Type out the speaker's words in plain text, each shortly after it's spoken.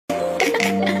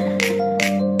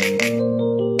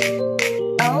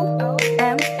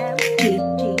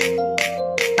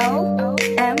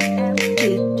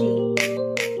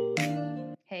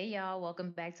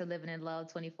back to Living in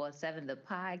Love 24/7, the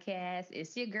podcast.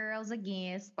 It's your girls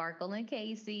again, Sparkle and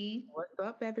Casey. What's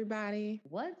up, everybody?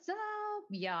 What's up,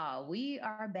 y'all? We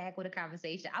are back with a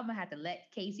conversation. I'm gonna have to let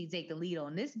Casey take the lead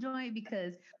on this joint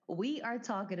because we are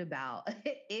talking about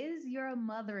is your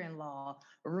mother in law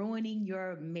ruining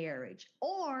your marriage?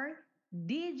 Or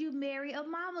did you marry a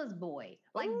mama's boy?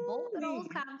 Like both of those Ooh,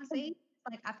 conversations.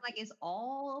 Like I feel like it's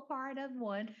all a part of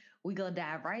one. We gonna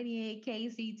dive right in.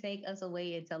 Casey, take us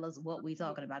away and tell us what we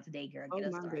talking about today, girl. oh Get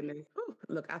us my started. goodness. Ooh,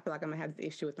 look, I feel like I'm gonna have this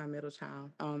issue with my middle child.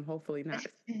 Hopefully not.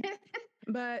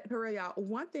 But for real, y'all,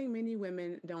 one thing many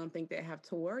women don't think they have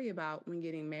to worry about when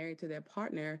getting married to their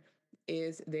partner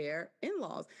is their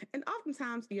in-laws. And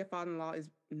oftentimes your father-in-law is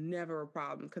never a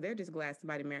problem because they're just glad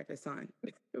somebody married their son.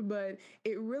 But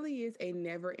it really is a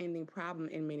never-ending problem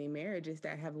in many marriages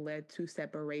that have led to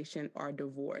separation or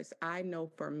divorce. I know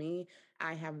for me,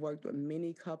 I have worked with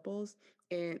many couples,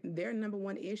 and their number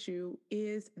one issue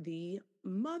is the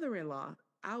mother-in-law.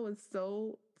 I was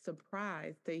so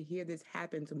surprised to hear this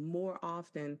happens more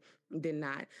often than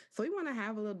not. So we want to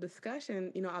have a little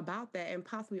discussion, about that and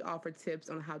possibly offer tips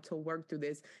on how to work through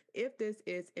this if this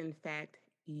is in fact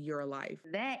your life.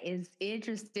 That is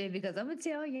interesting because I'm gonna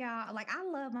tell y'all, like, I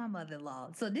love my mother-in-law.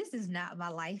 So this is not my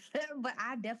life, but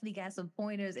I definitely got some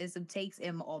pointers and some takes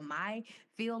on my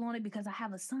feel on it because I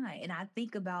have a son and I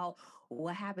think about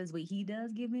what happens when he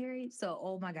does get married. So,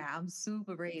 oh my God, I'm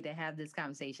super ready to have this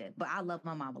conversation. But I love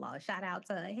my mom-in-law. Shout out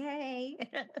to her. Hey.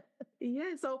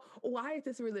 Yeah. So why is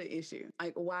this really an issue?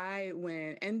 Like why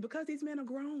when and because these men are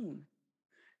grown.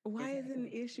 Why is it an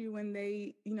Exactly. issue when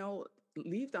they,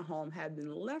 leave the home, have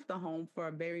been left the home for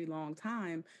a very long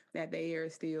time, that they are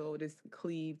still just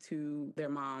cleaved to their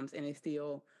moms and it's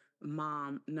still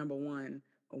mom number one,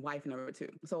 wife number two.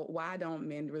 So why don't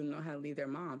men really know how to leave their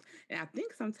moms? And I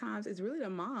think sometimes it's really the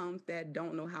moms that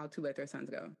don't know how to let their sons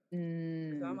go.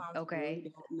 Some moms really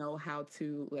Okay. don't know how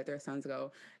to let their sons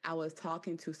go. I was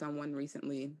talking to someone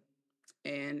recently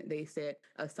and they said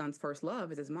a son's first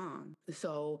love is his mom.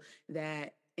 So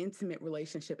that intimate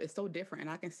relationship is so different. And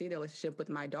I can see the relationship with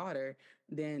my daughter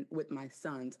than with my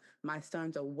sons. My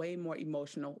sons are way more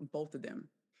emotional, both of them.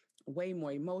 Way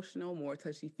more emotional, more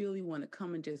touchy feely, want to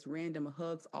come and just random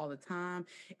hugs all the time.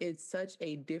 It's such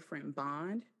a different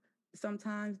bond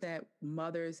sometimes that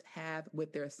mothers have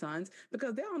with their sons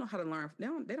because they don't know how to learn.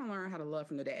 They don't learn how to love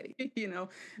from the daddy.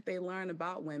 They learn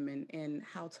about women and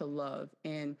how to love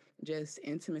and just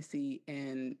intimacy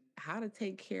and how to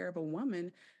take care of a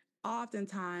woman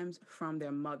oftentimes from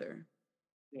their mother.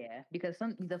 Yeah, because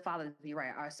some the fathers, you're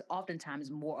right, are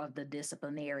oftentimes more of the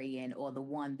disciplinarian or the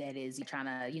one that is trying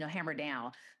to, hammer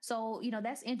down. So,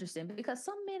 that's interesting because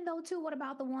some men though too, what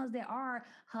about the ones that are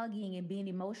hugging and being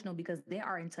emotional because they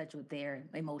are in touch with their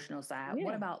emotional side?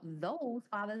 What Yeah. about those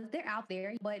fathers? They're out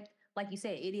there, but like you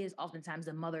said, it is oftentimes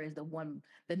the mother is the one,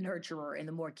 the nurturer and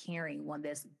the more caring one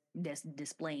that's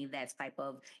displaying that type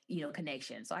of,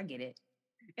 connection. So I get it.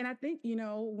 And I think,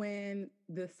 when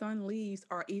the son leaves,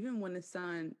 or even when the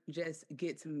son just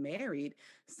gets married,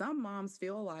 some moms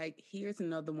feel like here's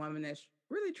another woman that's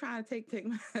really trying to take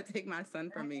my take my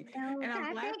son I from me. know. And I was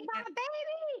Can I take laughing at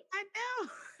I know.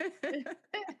 my baby?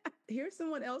 Here's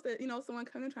someone else that, someone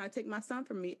coming trying to take my son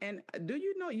from me. And do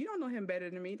you know you don't know him better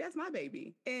than me? That's my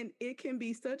baby. And it can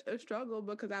be such a struggle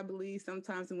because I believe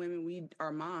sometimes when women we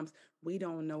are moms, we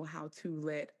don't know how to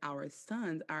let our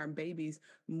sons, our babies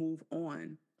move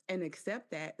on and accept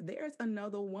that there's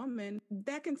another woman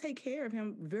that can take care of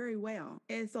him very well.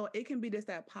 And so it can be just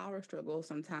that power struggle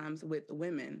sometimes with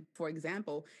women. For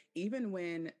example, even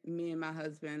when me and my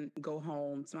husband go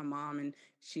home to my mom and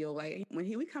she'll like when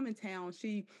we come in town,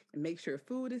 she makes sure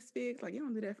food is fixed. Like, you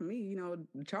don't do that for me.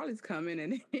 Charlie's coming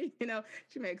and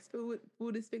she makes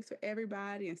food is fixed for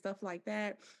everybody and stuff like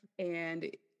that. And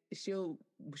she'll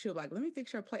she'll be like, let me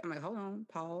fix your plate. I'm like, hold on,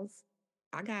 pause.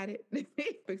 I got it.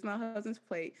 Fix my husband's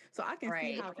plate. So I can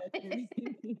see Right. how that can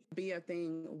be a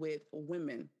thing with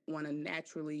women want to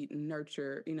naturally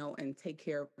nurture, and take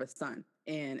care of a son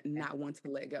and not want to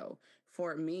let go.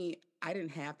 For me, I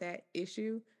didn't have that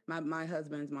issue. My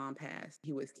husband's mom passed.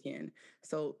 He was 10.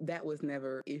 So that was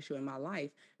never an issue in my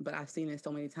life. But I've seen it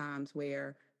so many times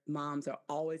where moms are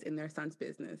always in their son's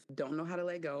business, don't know how to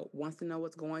let go, wants to know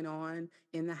what's going on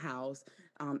in the house.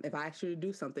 If I ask you to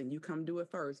do something, you come do it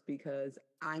first because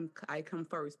I come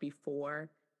first before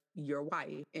your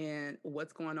wife and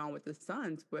what's going on with the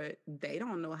sons, but they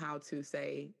don't know how to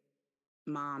say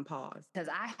mom pause. Because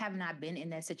I have not been in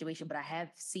that situation, but I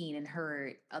have seen and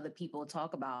heard other people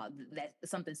talk about that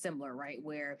something similar, right?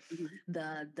 Where Mhm.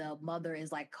 the mother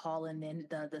is like calling in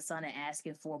the son and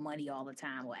asking for money all the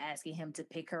time, or asking him to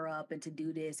pick her up and to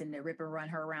do this and to rip and run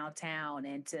her around town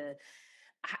and to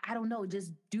I don't know,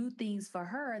 just do things for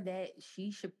her that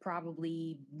she should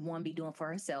probably one be doing for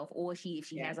herself, or she if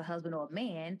she Yeah. has a husband or a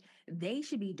man, they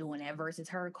should be doing that versus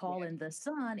her Yeah. calling the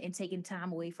son and taking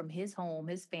time away from his home,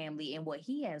 his family, and what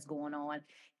he has going on,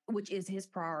 which is his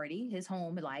priority, his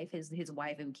home life, his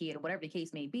wife and kid, or whatever the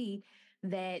case may be.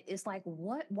 That it's like,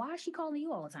 what? Why is she calling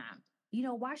you all the time? You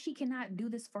know, why she cannot do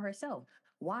this for herself?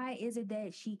 Why is it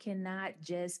that she cannot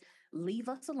just leave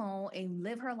us alone and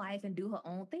live her life and do her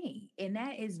own thing? And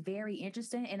that is very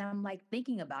interesting. And I'm like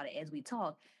thinking about it as we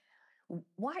talk.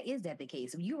 Why is that the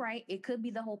case? You're right. It could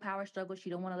be the whole power struggle. She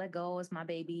don't want to let go. It's my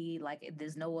baby. Like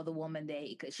there's no other woman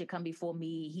that should come before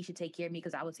me. He should take care of me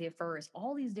because I was here first.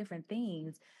 All these different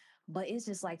things. But it's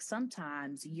just like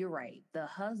sometimes you're right. The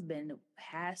husband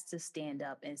has to stand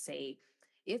up and say,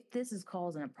 if this is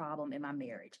causing a problem in my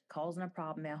marriage, causing a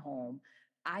problem at home,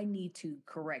 I need to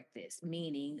correct this.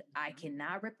 Meaning, I Mhm.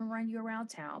 cannot rip and run you around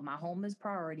town. My home is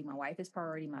priority. My wife is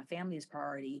priority. My family is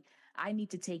priority. I need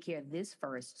to take care of this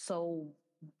first. So,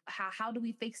 how do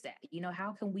we fix that? You know,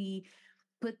 how can we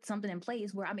put something in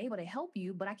place where I'm able to help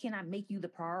you, but I cannot make you the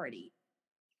priority?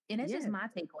 And that's just Yes. my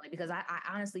take on it because I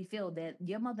honestly feel that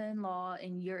your mother-in-law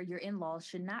and your in-laws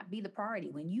should not be the priority.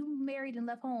 When you married and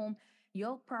left home,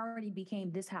 your priority became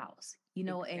this house, you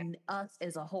know, and Exactly. us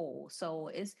as a whole. So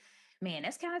it's man,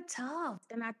 that's kind of tough.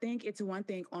 And I think it's one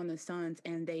thing on the sons,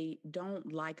 and they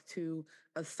don't like to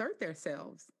assert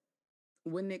themselves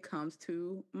when it comes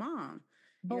to mom.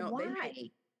 You But know, they may,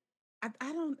 why?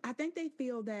 I don't, I think they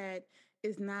feel that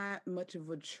it's not much of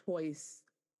a choice.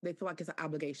 They feel like it's an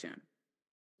obligation.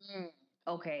 Mm,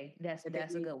 okay, That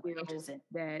that's a they good one. feel Interesting.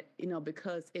 that,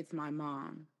 because it's my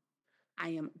mom, I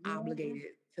am Yeah.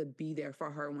 obligated to be there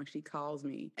for her when she calls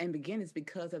me. And again, it's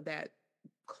because of that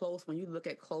close, when you look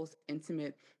at close,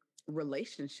 intimate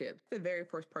relationships, the very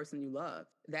first person you love.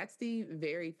 That's the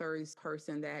very first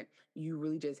person that you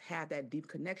really just have that deep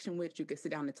connection with. You can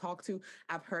sit down and talk to.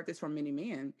 I've heard this from many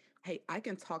men. Hey, I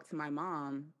can talk to my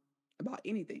mom about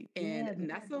anything, and Yeah,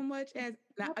 not so much as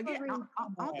now. Again, separate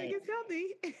I don't think that. it's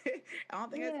healthy. I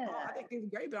don't think it's. Yeah. I think it's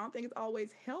great, but I don't think it's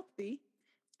always healthy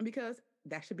because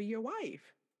that should be your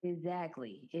wife.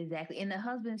 Exactly, exactly. And the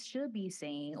husband should be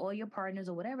saying, or your partners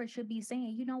or whatever should be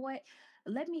saying, you know what?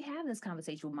 Let me have this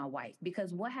conversation with my wife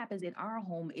because what happens in our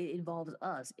home, it involves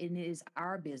us. It is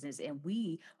our business, and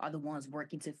we are the ones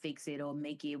working to fix it or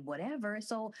make it whatever.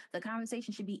 So the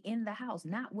conversation should be in the house,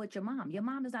 not with your mom. Your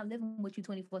mom is not living with you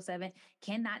 24/7,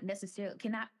 cannot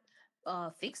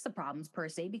fix the problems per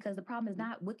se because the problem is Mhm.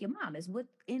 not with your mom, it's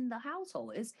within the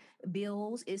household. It's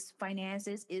bills, it's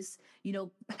finances, it's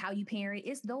how you parent.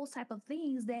 It's those type of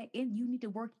things that you need to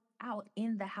work out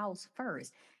in the house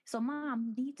first. So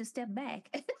mom need to step back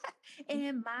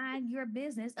and mind your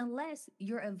business unless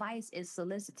your advice is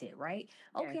solicited, right?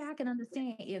 Okay, Yes. I can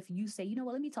understand if you say, you know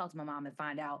what, let me talk to my mom and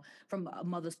find out from a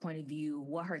mother's point of view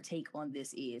what her take on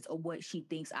this is or what she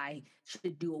thinks I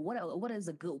should do or what is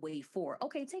a good way for.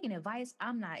 Okay, taking advice,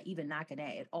 I'm not even knocking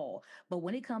that at all. But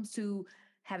when it comes to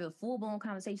having full blown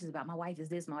conversations about my wife is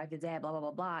this, my wife is that, blah, blah,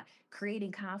 blah, blah,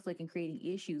 creating conflict and creating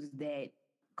issues that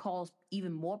cause even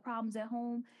more problems at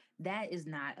home, that is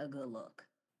not a good look.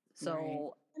 Right.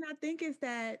 So, And I think it's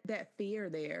that fear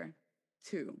there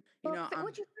too. but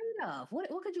what you afraid of? What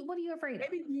are you afraid of?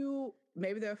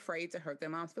 Maybe they're afraid to hurt their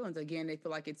mom's feelings. Again, they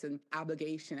feel like it's an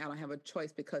obligation. I don't have a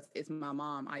choice because it's my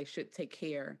mom. I should take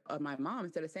care of my mom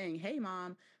instead of saying, "Hey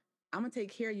mom, I'm gonna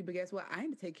take care of you, but guess what? I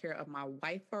need to take care of my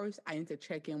wife first. I need to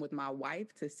check in with my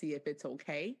wife to see if it's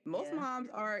okay." Most Yeah, moms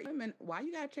are women. Why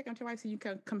you gotta check on your wife so you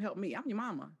can come help me? I'm your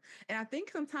mama. And I think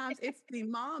sometimes it's the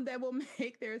mom that will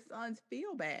make their sons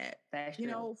feel bad. that's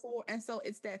true. And so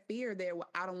it's that fear there. Well,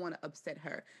 I don't want to upset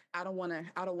her. I don't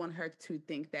want her to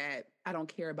think that I don't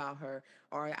care about her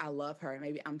or I love her.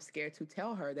 Maybe I'm scared to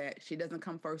tell her that she doesn't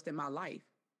come first in my life.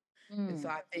 And so Mm,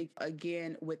 I think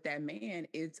again with that man,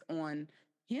 it's on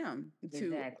him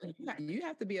to exactly. you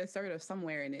have to be assertive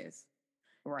somewhere in this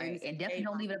and Right. say, And definitely "Hey,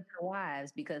 don't mom, leave it up to the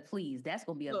wives because please, that's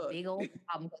gonna be a look, big old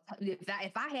problem.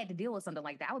 If I had to deal with something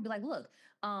like that, I would be like, look,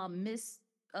 Miss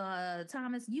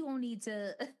Thomas, you gonna need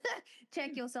to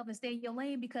check yourself and stay in your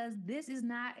lane because this is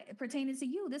not pertaining to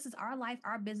you. This is our life,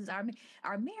 our business,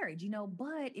 our marriage,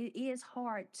 but it is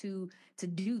hard to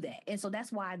do that. And so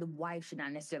that's why the wife should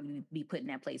not necessarily be put in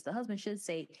that place. The husband should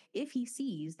say, if he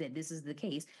sees that this is the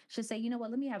case, should say, you know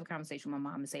what, let me have a conversation with my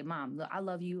mom and say, Mom, look, I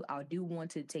love you. I do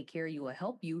want to take care of you or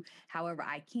help you however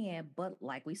I can. But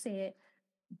like we said,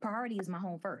 priority is my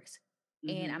home first.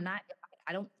 And I'm Hmm. not,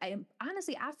 I don't, I am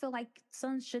honestly, I feel like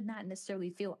sons should not necessarily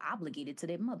feel obligated to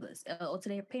their mothers or to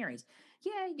their parents.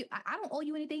 Yeah, I don't owe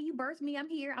you anything. You birthed me. I'm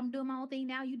here. I'm doing my own thing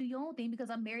now. You do your own thing because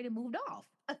I'm married and moved off.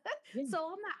 Yeah. So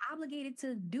I'm not obligated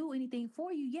to do anything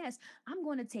for you. Yes, I'm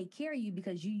going to take care of you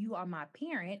because you are my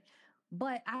parent,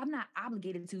 but I'm not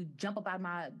obligated to jump up out of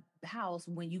my house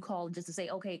when you call just to say,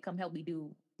 okay, come help me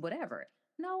do whatever.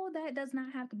 No, that does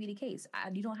not have to be the case.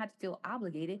 You don't have to feel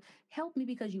obligated. Help me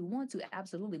because you want to,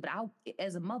 absolutely. But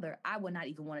as a mother, I would not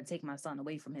even want to take my son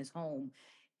away from his home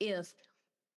if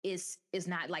it's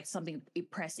not like something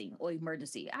pressing or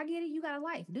emergency. I get it. You got a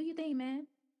life. Do your thing, man.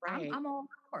 Right. I'm all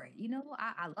for it.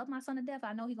 I love my son to death.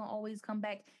 I know he gonna always come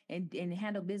back and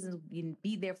handle business and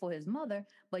be there for his mother.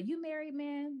 But you married,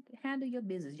 man, handle your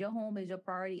business. Your home is your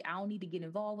priority. I don't need to get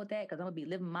involved with that because I'm gonna be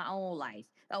living my own life.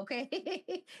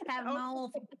 Okay. Having my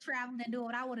own traveling and doing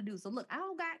what I want to do. So look, I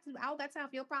don't got time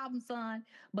for your problems, son.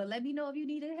 But let me know if you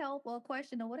needed help or a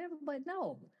question or whatever. But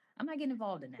no, I'm not getting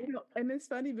involved in that. And it's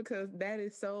funny because that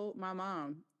is so my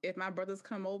mom. If my brothers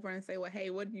come over and say, "Well, hey,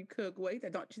 what do you cook?" Wait,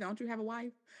 don't you have a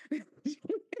wife? She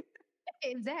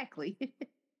Exactly.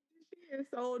 is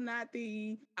so not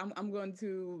the. I'm going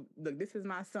to look. This is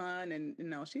my son, and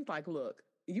she's like, "Look,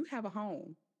 you have a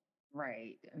home.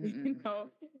 Right. you Mm-mm.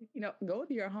 know, go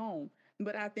to your home."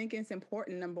 But I think it's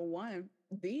important. Number one,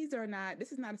 these are not.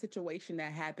 This is not a situation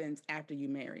that happens after you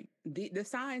marry. The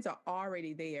signs are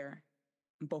already there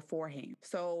beforehand.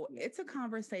 So Yeah. it's a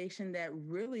conversation that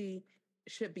really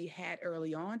should be had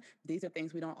early on. These are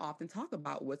things we don't often talk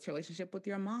about. What's your relationship with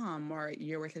your mom or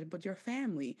your relationship with your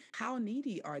family? How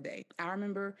needy are they? I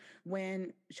remember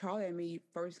when Charlie and me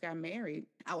first got married,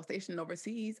 I was stationed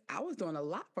overseas. I was doing a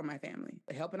lot for my family,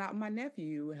 helping out my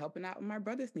nephew, helping out when my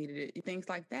brothers needed it, things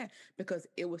like that, because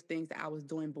it was things that I was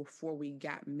doing before we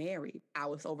got married. I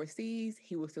was overseas,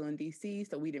 he was still in DC,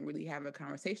 so we didn't really have a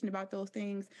conversation about those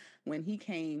things. When he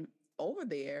came over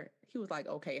there, he was like,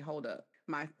 okay, hold up.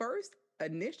 My first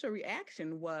initial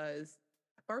reaction was,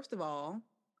 first of all,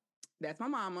 that's my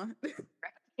mama.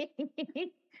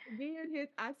 Then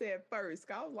I said first,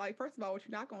 I was like, first of all, what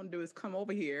you're not going to do is come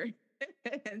over here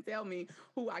and tell me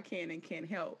who I can and can't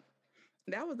help.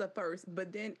 That was the first.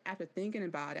 But then after thinking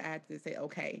about it, I had to say,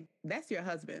 okay, that's your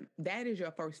husband. That is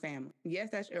your first family. Yes,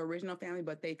 that's your original family,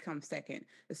 but they come second.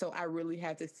 So I really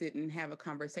had to sit and have a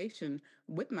conversation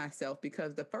with myself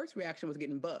because the first reaction was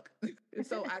getting bucked.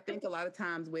 So I think a lot of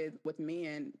times with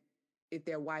men, if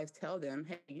their wives tell them,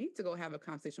 hey, you need to go have a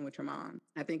conversation with your mom.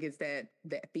 I think it's that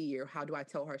fear. How do I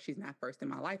tell her she's not first in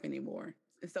my life anymore?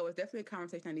 So it's definitely a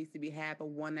conversation that needs to be had, but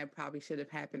one that probably should have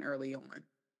happened early on.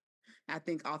 I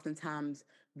think oftentimes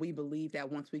we believe that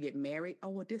once we get married, oh,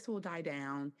 well, this will die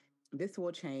down. This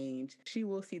will change. She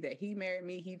will see that he married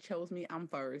me. He chose me. I'm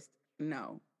first.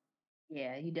 No.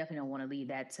 Yeah, you definitely don't want to leave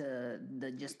that to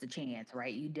the chance,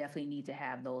 right? You definitely need to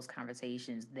have those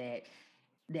conversations that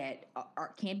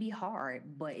can be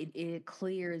hard, but it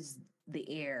clears the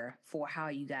air for how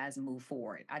you guys move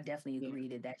forward. I definitely Yeah.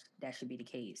 agree that should be the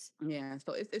case. Yeah.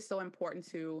 So it's so important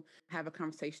to have a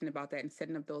conversation about that and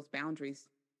setting up those boundaries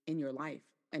in your life.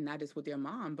 And not just with your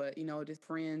mom, but just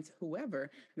friends, whoever,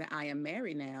 that I am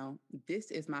married now.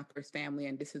 This is my first family,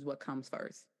 and this is what comes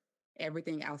first.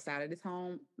 Everything outside of this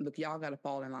home, look, y'all got to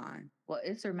fall in line. Well,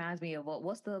 it reminds me of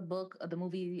what's the book of the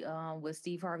movie with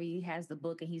Steve Harvey? He has the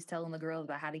book and he's telling the girls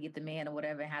about how to get the man or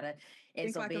whatever, and how to. And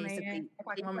Think so like a man, basically, think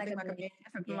like a think woman, like think a like a man. man,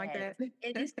 something like Yes, that.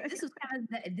 and this was kind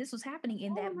of this was happening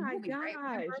in Oh that my movie, right?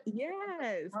 gosh. Remember?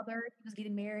 Yes. Mother he was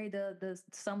getting married, the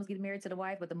son was getting married to the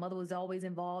wife, but the mother was always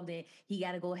involved, and he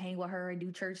got to go hang with her and do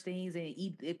church things and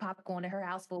eat popcorn at her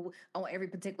house for on every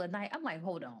particular night. I'm like,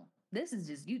 hold on, this is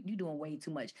just you doing way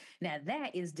too much. Now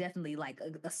that is definitely like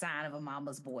a sign of a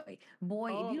mama's boy.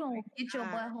 Boy, if Oh you my don't get your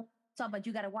God. butt home. Talk about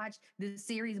you got to watch this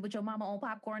series with your mama on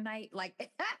popcorn night. Like,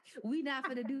 we not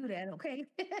gonna do that, okay?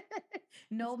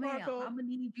 No, ma'am. Sparkle. I'm gonna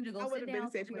need you to go I would sit have been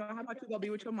down said, somewhere. how about you go be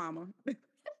with your mama?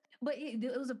 But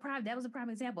it was a prime. That was a prime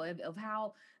example of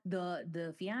how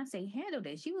the fiance handled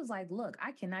it. She was like, "Look,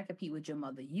 I cannot compete with your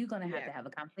mother. You're gonna have to Yes. have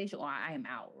a conversation, or I am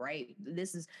out. Right?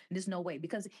 This no way."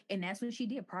 Because and that's what she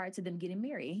did prior to them getting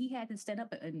married. And he had to stand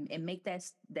up and make that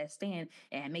stand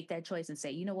and make that choice and say,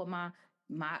 "You know what, ma."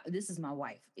 this is my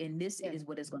wife, and this Yes. is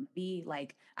what it's going to be.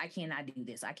 Like, I cannot do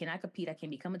this. I cannot compete. I can't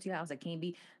be coming to your house. I can't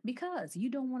be, because you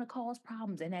don't want to cause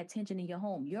problems and that tension in your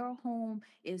home. Your home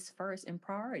is first and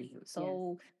priority. Yes.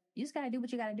 So you just gotta do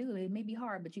what you gotta do. It may be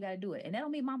hard, but you gotta do it. And that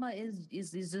don't mean mama is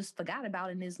just forgot about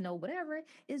it and is no whatever.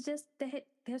 It's just that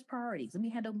there's priorities. Let me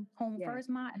handle home Yes. first,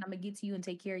 ma, and I'm gonna get to you and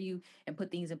take care of you and put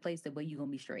things in place that way you're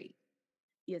gonna be straight.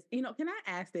 Yes. Can I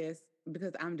ask this?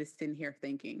 Because I'm just sitting here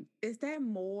thinking, is that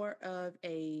more of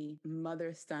a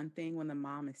mother son thing when the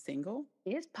mom is single?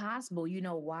 It's possible. You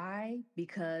know why?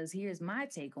 Because here's my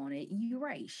take on it. You're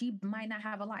right. She might not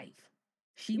have a life.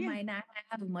 She Yeah. might not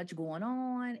have much going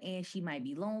on, and she might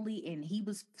be lonely. And he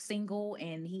was single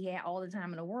and he had all the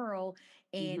time in the world,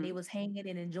 and they Hmm. was hanging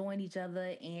and enjoying each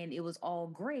other, and it was all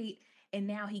great. And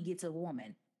now he gets a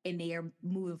woman. And they are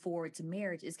moving forward to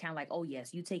marriage. It's kind of like, oh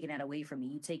yes, you taking that away from me.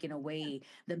 You taking away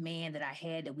the man that I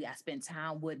had, I spent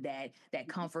time with, that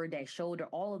comfort, that shoulder,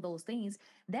 all of those things.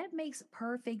 That makes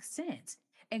perfect sense.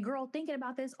 And girl, thinking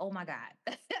about this, oh my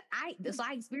God. I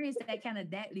experienced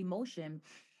that emotion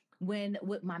when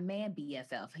with my man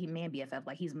BFF. He man BFF,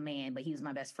 like he's a man, but he's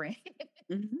my best friend.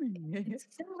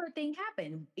 Similar thing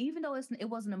happened. Even though it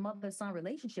wasn't a mother-son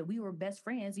relationship, we were best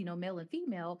friends, male and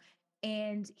female.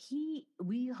 And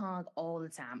we hung all the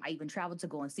time. I even traveled to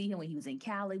go and see him when he was in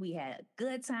Cali. We had a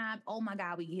good time. Oh my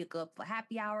God, we hook up for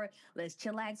happy hour. Let's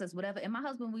chillax, let's whatever. And my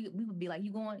husband, we would be like,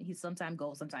 "You going?" He sometimes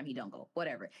go, sometimes he don't go,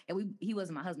 whatever. And he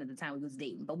wasn't my husband at the time. We was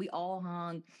dating, but we all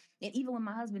hung. And even when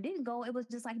my husband didn't go, it was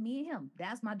just like me and him.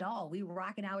 That's my dog. We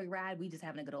rocking out, we ride, we just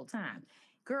having a good old time.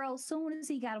 Girl, soon as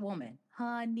he got a woman,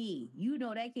 honey,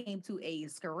 that came to a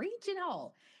screeching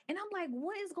halt. And I'm like,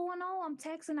 what is going on? I'm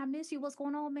texting, I miss you. What's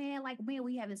going on, man? Like, man,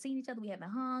 we haven't seen each other, we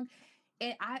haven't hung.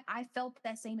 And I felt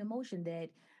that same emotion that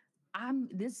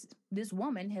this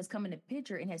woman has come in the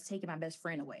picture and has taken my best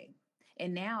friend away.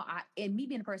 And now and me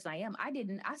being the person I am, I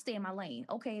stay in my lane.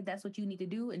 Okay, that's what you need to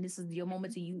do. And this is your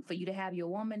moment for you to have your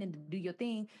woman and to do your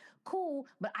thing. Cool.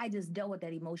 But I just dealt with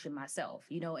that emotion myself,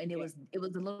 and Yeah. it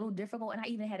was a little difficult. And I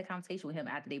even had a conversation with him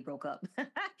after they broke up.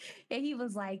 And he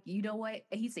was like, you know what?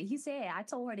 He said, I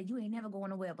told her that you ain't never going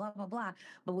nowhere, blah, blah, blah.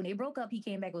 But when they broke up, he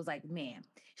came back and was like, man,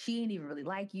 she ain't even really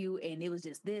like you. And it was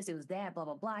just this, it was that, blah,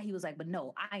 blah, blah. He was like, but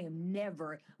no, I am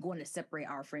never going to separate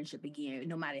our friendship again,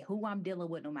 no matter who I'm dealing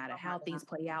with, no matter Oh my how God. things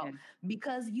play Yeah. out.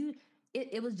 Because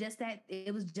it was just that,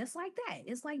 it was just like that.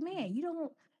 It's like, man, you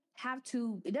don't have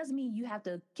to, it doesn't mean you have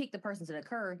to kick the person to the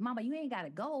curb. Mama, you ain't got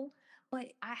to go.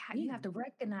 But you Yeah. have to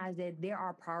recognize that there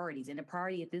are priorities, and the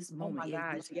priority at this Oh moment my is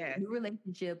gosh. this Yes. new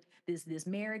relationship, this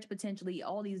marriage, potentially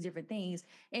all these different things,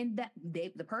 and that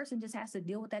the person just has to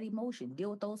deal with that emotion, deal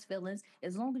with those feelings.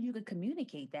 As long as you can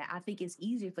communicate that, I think it's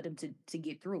easier for them to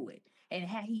get through it. And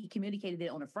had he communicated it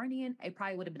on the front end, it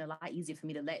probably would have been a lot easier for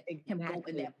me to let him go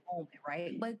in Exactly. that moment,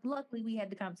 right? But luckily, we had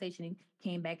the conversation and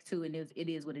came back to, and it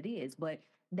is what it is. But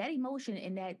that emotion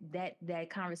and that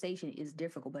conversation is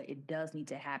difficult, but it does need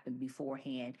to happen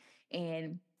beforehand,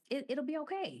 and it'll be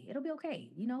okay. It'll be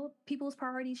okay. People's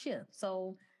priorities shift,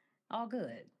 so all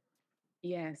good.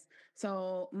 Yes.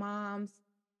 So, moms,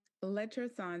 let your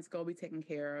sons go be taken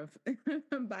care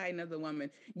of by another woman.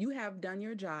 You have done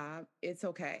your job. It's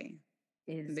okay.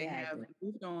 They have Exactly.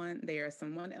 moved on. They are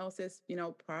someone else's,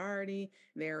 priority.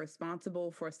 They're responsible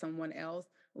for someone else.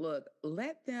 Look,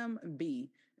 let them be,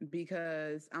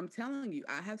 because I'm telling you,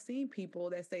 I have seen people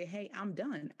that say, "Hey, I'm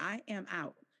done. I am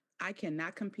out. I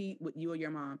cannot compete with you or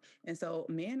your mom." And so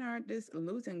men are just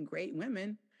losing great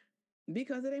women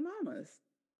because of their mamas.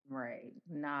 Right.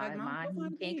 Like, Nah, mom, go mine, you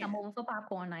find can't a come over for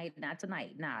popcorn night. Not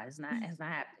tonight. Nah, it's not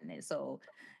happening. So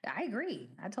I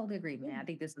agree. I totally agree, man. I man.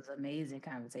 think this is amazing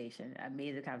conversation.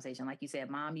 Amazing conversation. Like you said,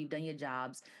 mom, you've done your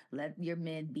jobs. Let your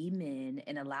men be men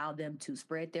and allow them to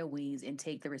spread their wings and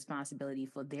take the responsibility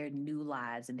for their new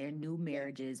lives and their new Yeah.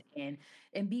 marriages, and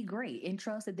be great and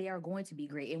trust that they are going to be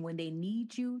great. And when they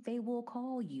need you, they will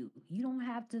call you. You don't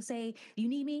have to say, "You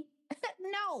need me?"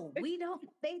 No, we don't.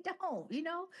 They don't.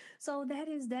 So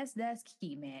that's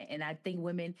key, man. And I think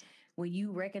women, when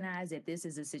you recognize that this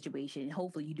is a situation,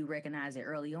 hopefully you do recognize it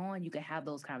early on, you can have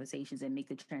those conversations and make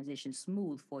the transition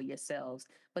smooth for yourselves.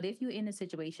 But if you're in a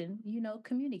situation,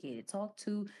 communicate it, talk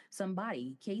to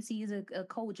somebody. Casey is a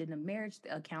coach and a marriage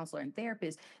counselor and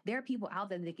therapist. There are people out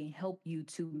there that can help you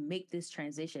to make this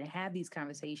transition, have these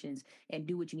conversations, and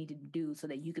do what you need to do so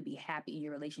that you could be happy in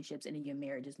your relationships and in your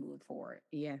marriages moving forward.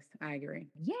 Yes, I agree.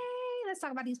 Yay! Let's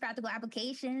talk about these practical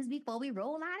applications before we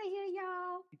roll out of here,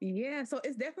 y'all. Yeah. So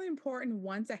it's definitely important,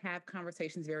 one, to have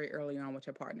conversations very early on with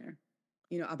your partner.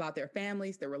 about their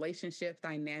families, their relationships,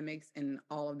 dynamics, and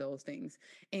all of those things.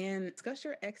 And discuss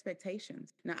your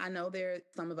expectations. Now, I know there are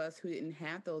some of us who didn't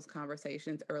have those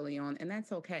conversations early on, and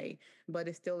that's okay, but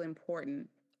it's still important.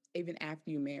 Even after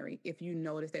you marry, if you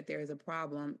notice that there is a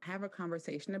problem, have a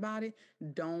conversation about it.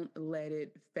 Don't let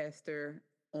it fester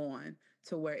on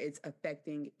to where it's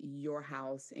affecting your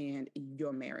house and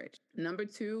your marriage. Number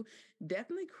two,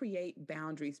 definitely create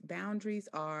boundaries. Boundaries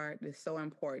are just so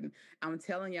important. I'm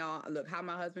telling y'all, look how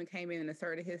my husband came in and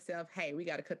asserted himself. Hey, we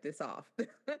got to cut this off.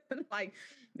 Like,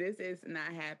 this is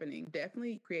not happening.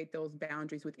 Definitely create those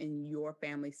boundaries within your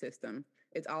family system.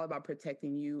 It's all about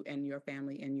protecting you and your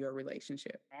family and your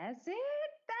relationship. That's it.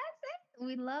 That's it.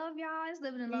 We love y'all. It's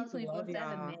Living in We Love love 24/7,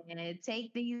 y'all. man.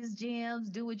 Take these gems,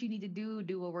 do what you need to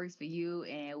do what works for you.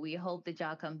 And we hope that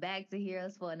y'all come back to hear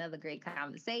us for another great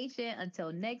conversation.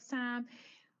 Until next time,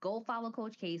 go follow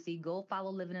Coach Casey. Go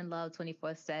follow Living in Love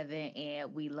 24/7.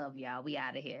 And we love y'all. We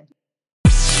out of here.